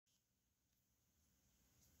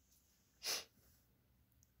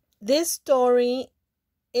This story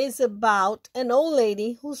is about an old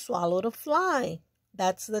lady who swallowed a fly.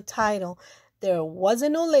 That's the title. There was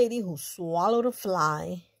an old lady who swallowed a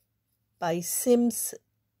fly by Sims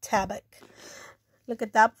Tabak. Look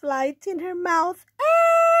at that fly. It's in her mouth.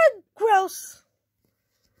 Ah, gross.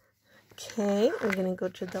 Okay, we're going to go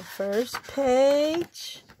to the first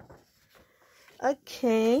page.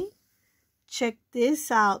 Okay, check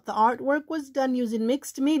this out. The artwork was done using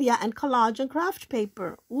mixed media and collage and craft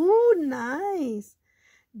paper. Ooh, nice.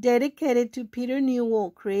 Dedicated to Peter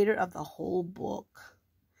Newell, creator of the whole book.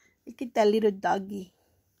 Look at that little doggy.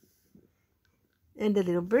 And the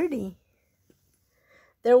little birdie.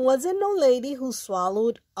 There was an old lady who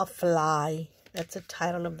swallowed a fly. That's the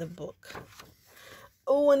title of the book.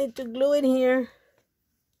 Oh, I need to glue it here.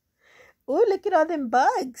 Oh, look at all them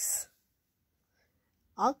bugs.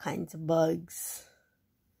 All kinds of bugs.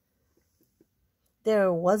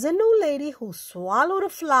 There was an old lady who swallowed a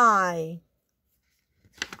fly.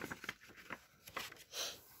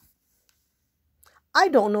 I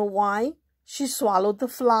don't know why she swallowed the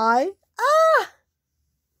fly. Ah!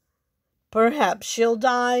 Perhaps she'll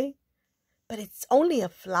die. But it's only a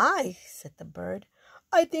fly, said the bird.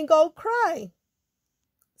 I think I'll cry,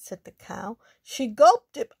 said the cow. She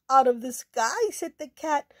gulped it out of the sky, said the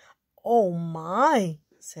cat. Oh my,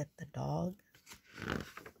 said the dog.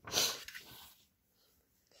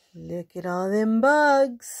 Look at all them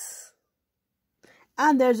bugs.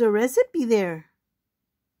 And there's a recipe there.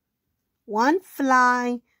 1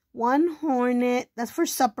 fly, 1 hornet, that's for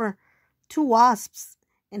supper, 2 wasps,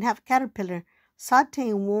 and half caterpillar. Saute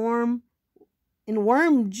in worm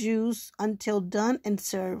juice until done and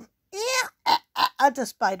serve. That's a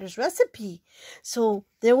spider's recipe. So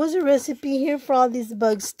there was a recipe here for all these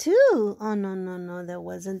bugs too. Oh, no, there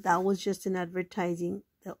wasn't. That was just an advertising.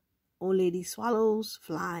 The old lady swallows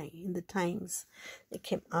fly in the Times. It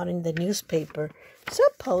came out in the newspaper,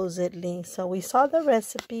 supposedly. So we saw the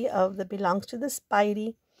recipe of the belongs to the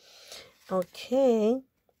Spidey. Okay.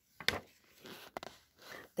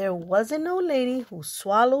 There was an old lady who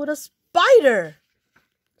swallowed a spider.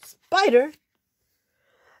 Spider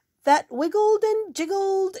that wiggled and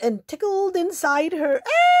jiggled and tickled inside her.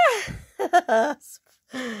 Ah!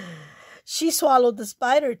 She swallowed the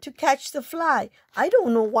spider to catch the fly. I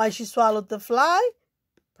don't know why she swallowed the fly.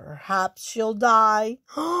 Perhaps she'll die.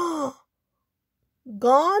 Gone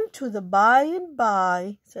to the by and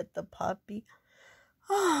by, said the puppy.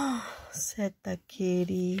 Ah, said the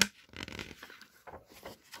kitty.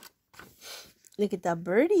 Look at that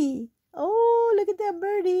birdie. Oh, look at that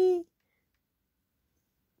birdie.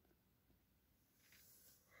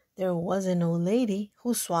 There was an old lady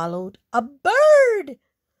who swallowed a bird.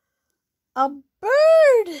 A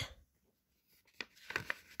bird.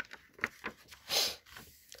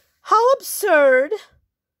 How absurd.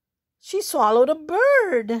 She swallowed a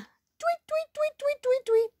bird. Tweet, tweet, tweet, tweet, tweet,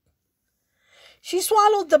 tweet. She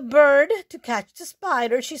swallowed the bird to catch the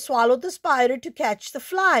spider. She swallowed the spider to catch the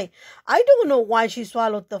fly. I don't know why she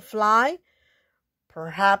swallowed the fly.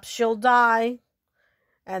 Perhaps she'll die.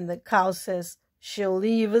 And the cow says, she'll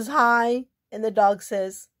leave us high. And the dog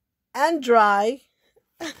says, and dry.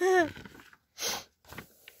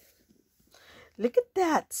 Look at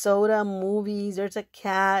that. Soda, movies. There's a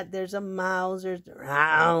cat. There's a mouse. There's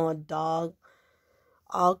a dog.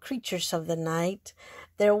 All creatures of the night.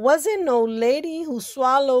 There was an old lady who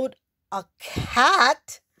swallowed a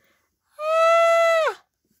cat. Ah!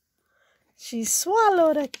 She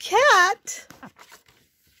swallowed a cat.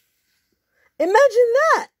 Imagine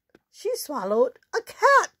that. She swallowed a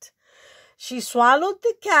cat. She swallowed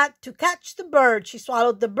the cat to catch the bird. She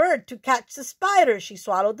swallowed the bird to catch the spider. She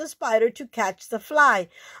swallowed the spider to catch the fly.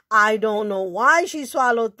 I don't know why she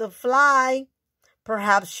swallowed the fly.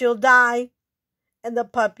 Perhaps she'll die. And the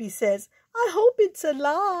puppy says, I hope it's a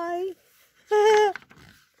lie.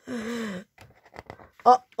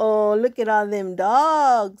 Uh-oh, look at all them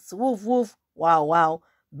dogs. Woof, woof. Wow, wow.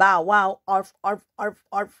 Bow, wow. Arf, arf, arf,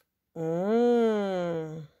 arf.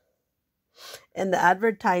 And the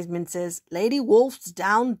advertisement says, Lady Wolf's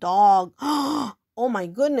down dog. Oh my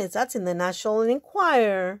goodness, that's in the National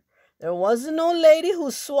Enquirer. There was an old lady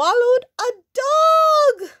who swallowed a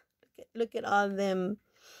dog. Look at all them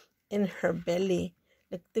in her belly.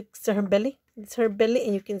 Look, it's her belly. It's her belly,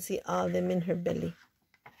 and you can see all them in her belly.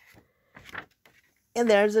 And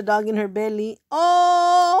there's a dog in her belly.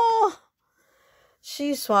 Oh!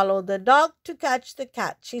 She swallowed the dog to catch the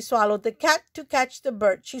cat. She swallowed the cat to catch the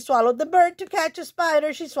bird. She swallowed the bird to catch a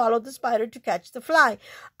spider. She swallowed the spider to catch the fly.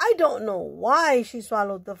 I don't know why she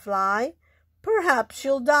swallowed the fly. Perhaps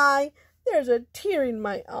she'll die. There's a tear in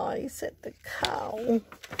my eye, said the cow.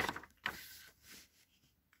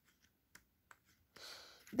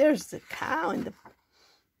 there's the cow in the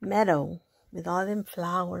meadow with all them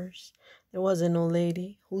flowers. There was an old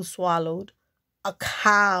lady who swallowed a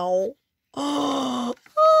cow. Oh,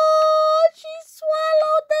 she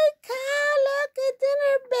swallowed the cow. Look, it's in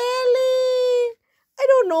her belly. I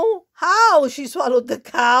don't know how she swallowed the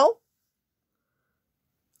cow.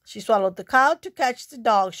 She swallowed the cow to catch the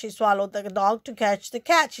dog. She swallowed the dog to catch the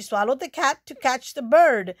cat. She swallowed the cat to catch the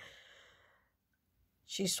bird.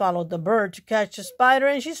 She swallowed the bird to catch the spider,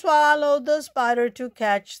 and she swallowed the spider to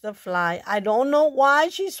catch the fly. I don't know why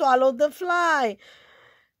she swallowed the fly.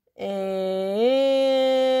 And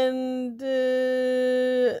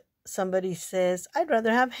somebody says, I'd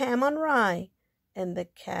rather have ham on rye. And the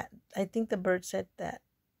cat, I think the bird said that.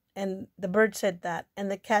 And the bird said that.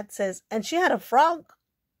 And the cat says, and she had a frog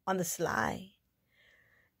on the sly.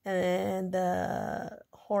 And the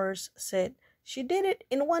horse said, she did it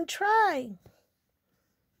in one try.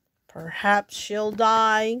 Perhaps she'll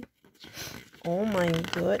die. Oh my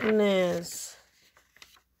goodness.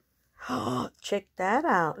 Oh, check that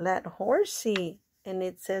out. That horsey. And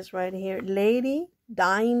it says right here, lady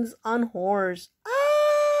dines on horse.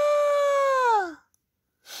 Ah!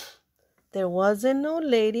 There wasn't no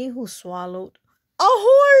lady who swallowed a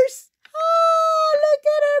horse. Oh, look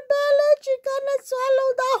at her belly. She gonna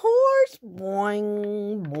swallow the horse.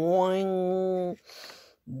 Boing, boing,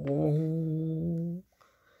 boing.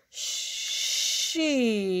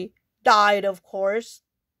 She died, of course.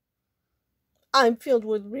 I'm filled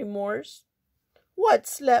with remorse.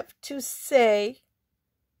 What's left to say?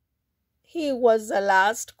 He was the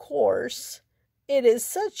last course. It is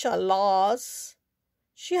such a loss.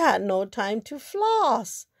 She had no time to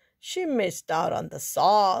floss. She missed out on the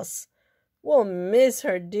sauce. We'll miss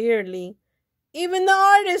her dearly. Even the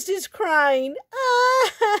artist is crying.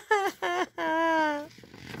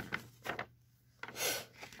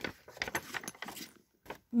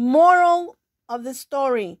 Moral of the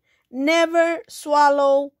story: never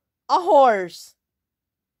swallow a horse.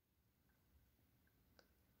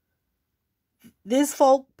 This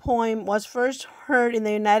folk poem was first heard in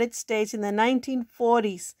the United States in the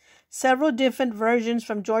 1940s. Several different versions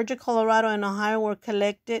from Georgia, Colorado, and Ohio were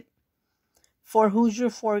collected for Hoosier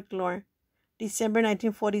Folklore, December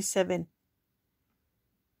 1947.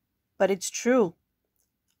 But it's true.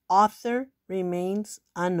 Author remains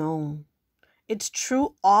unknown. Its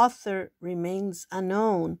true author remains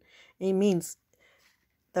unknown. It means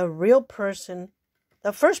the real person,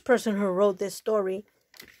 the first person who wrote this story,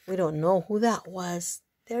 we don't know who that was.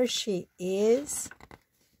 There she is.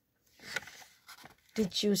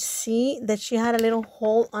 Did you see that she had a little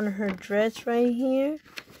hole on her dress right here?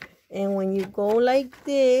 And when you go like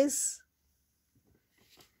this,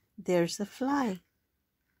 there's a fly.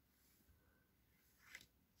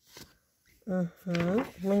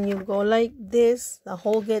 When you go like this, the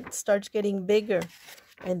hole starts getting bigger.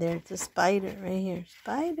 And there's a spider right here.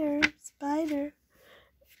 Spider, spider.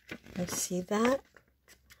 You see that?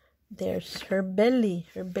 There's her belly.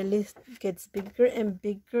 Her belly gets bigger and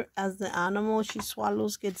bigger as the animal she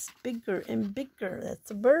swallows gets bigger and bigger.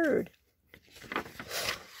 That's a bird.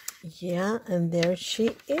 Yeah, and there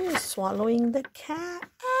she is swallowing the cat.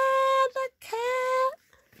 Ah, the cat.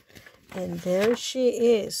 And there she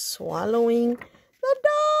is swallowing the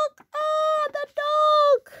dog. Ah, the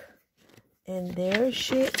dog. And there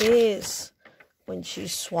she is when she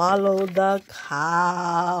swallowed the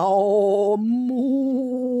cow.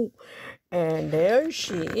 Moo. And there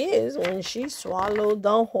she is when she swallowed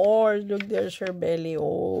the horse. Look, there's her belly.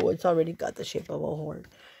 Oh, it's already got the shape of a horse.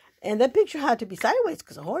 And that picture had to be sideways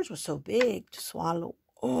because the horse was so big to swallow.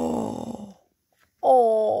 Oh.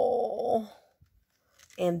 Oh.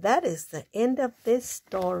 And that is the end of this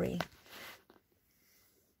story.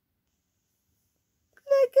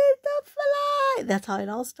 Look at the fly. That's how it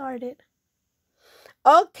all started.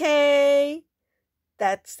 Okay.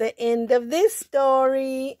 That's the end of this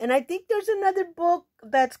story. And I think there's another book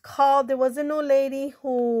that's called There Was an Old Lady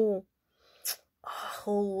Who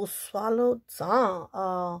Swallowed some.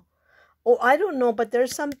 I don't know, but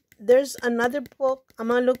there's another book. I'm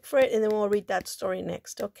going to look for it and then we'll read that story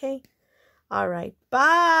next, okay? All right.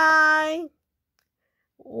 Bye.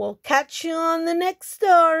 We'll catch you on the next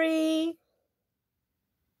story.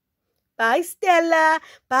 Bye, Stella.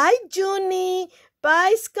 Bye, Junie.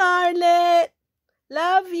 Bye, Scarlett.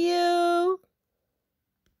 Love you.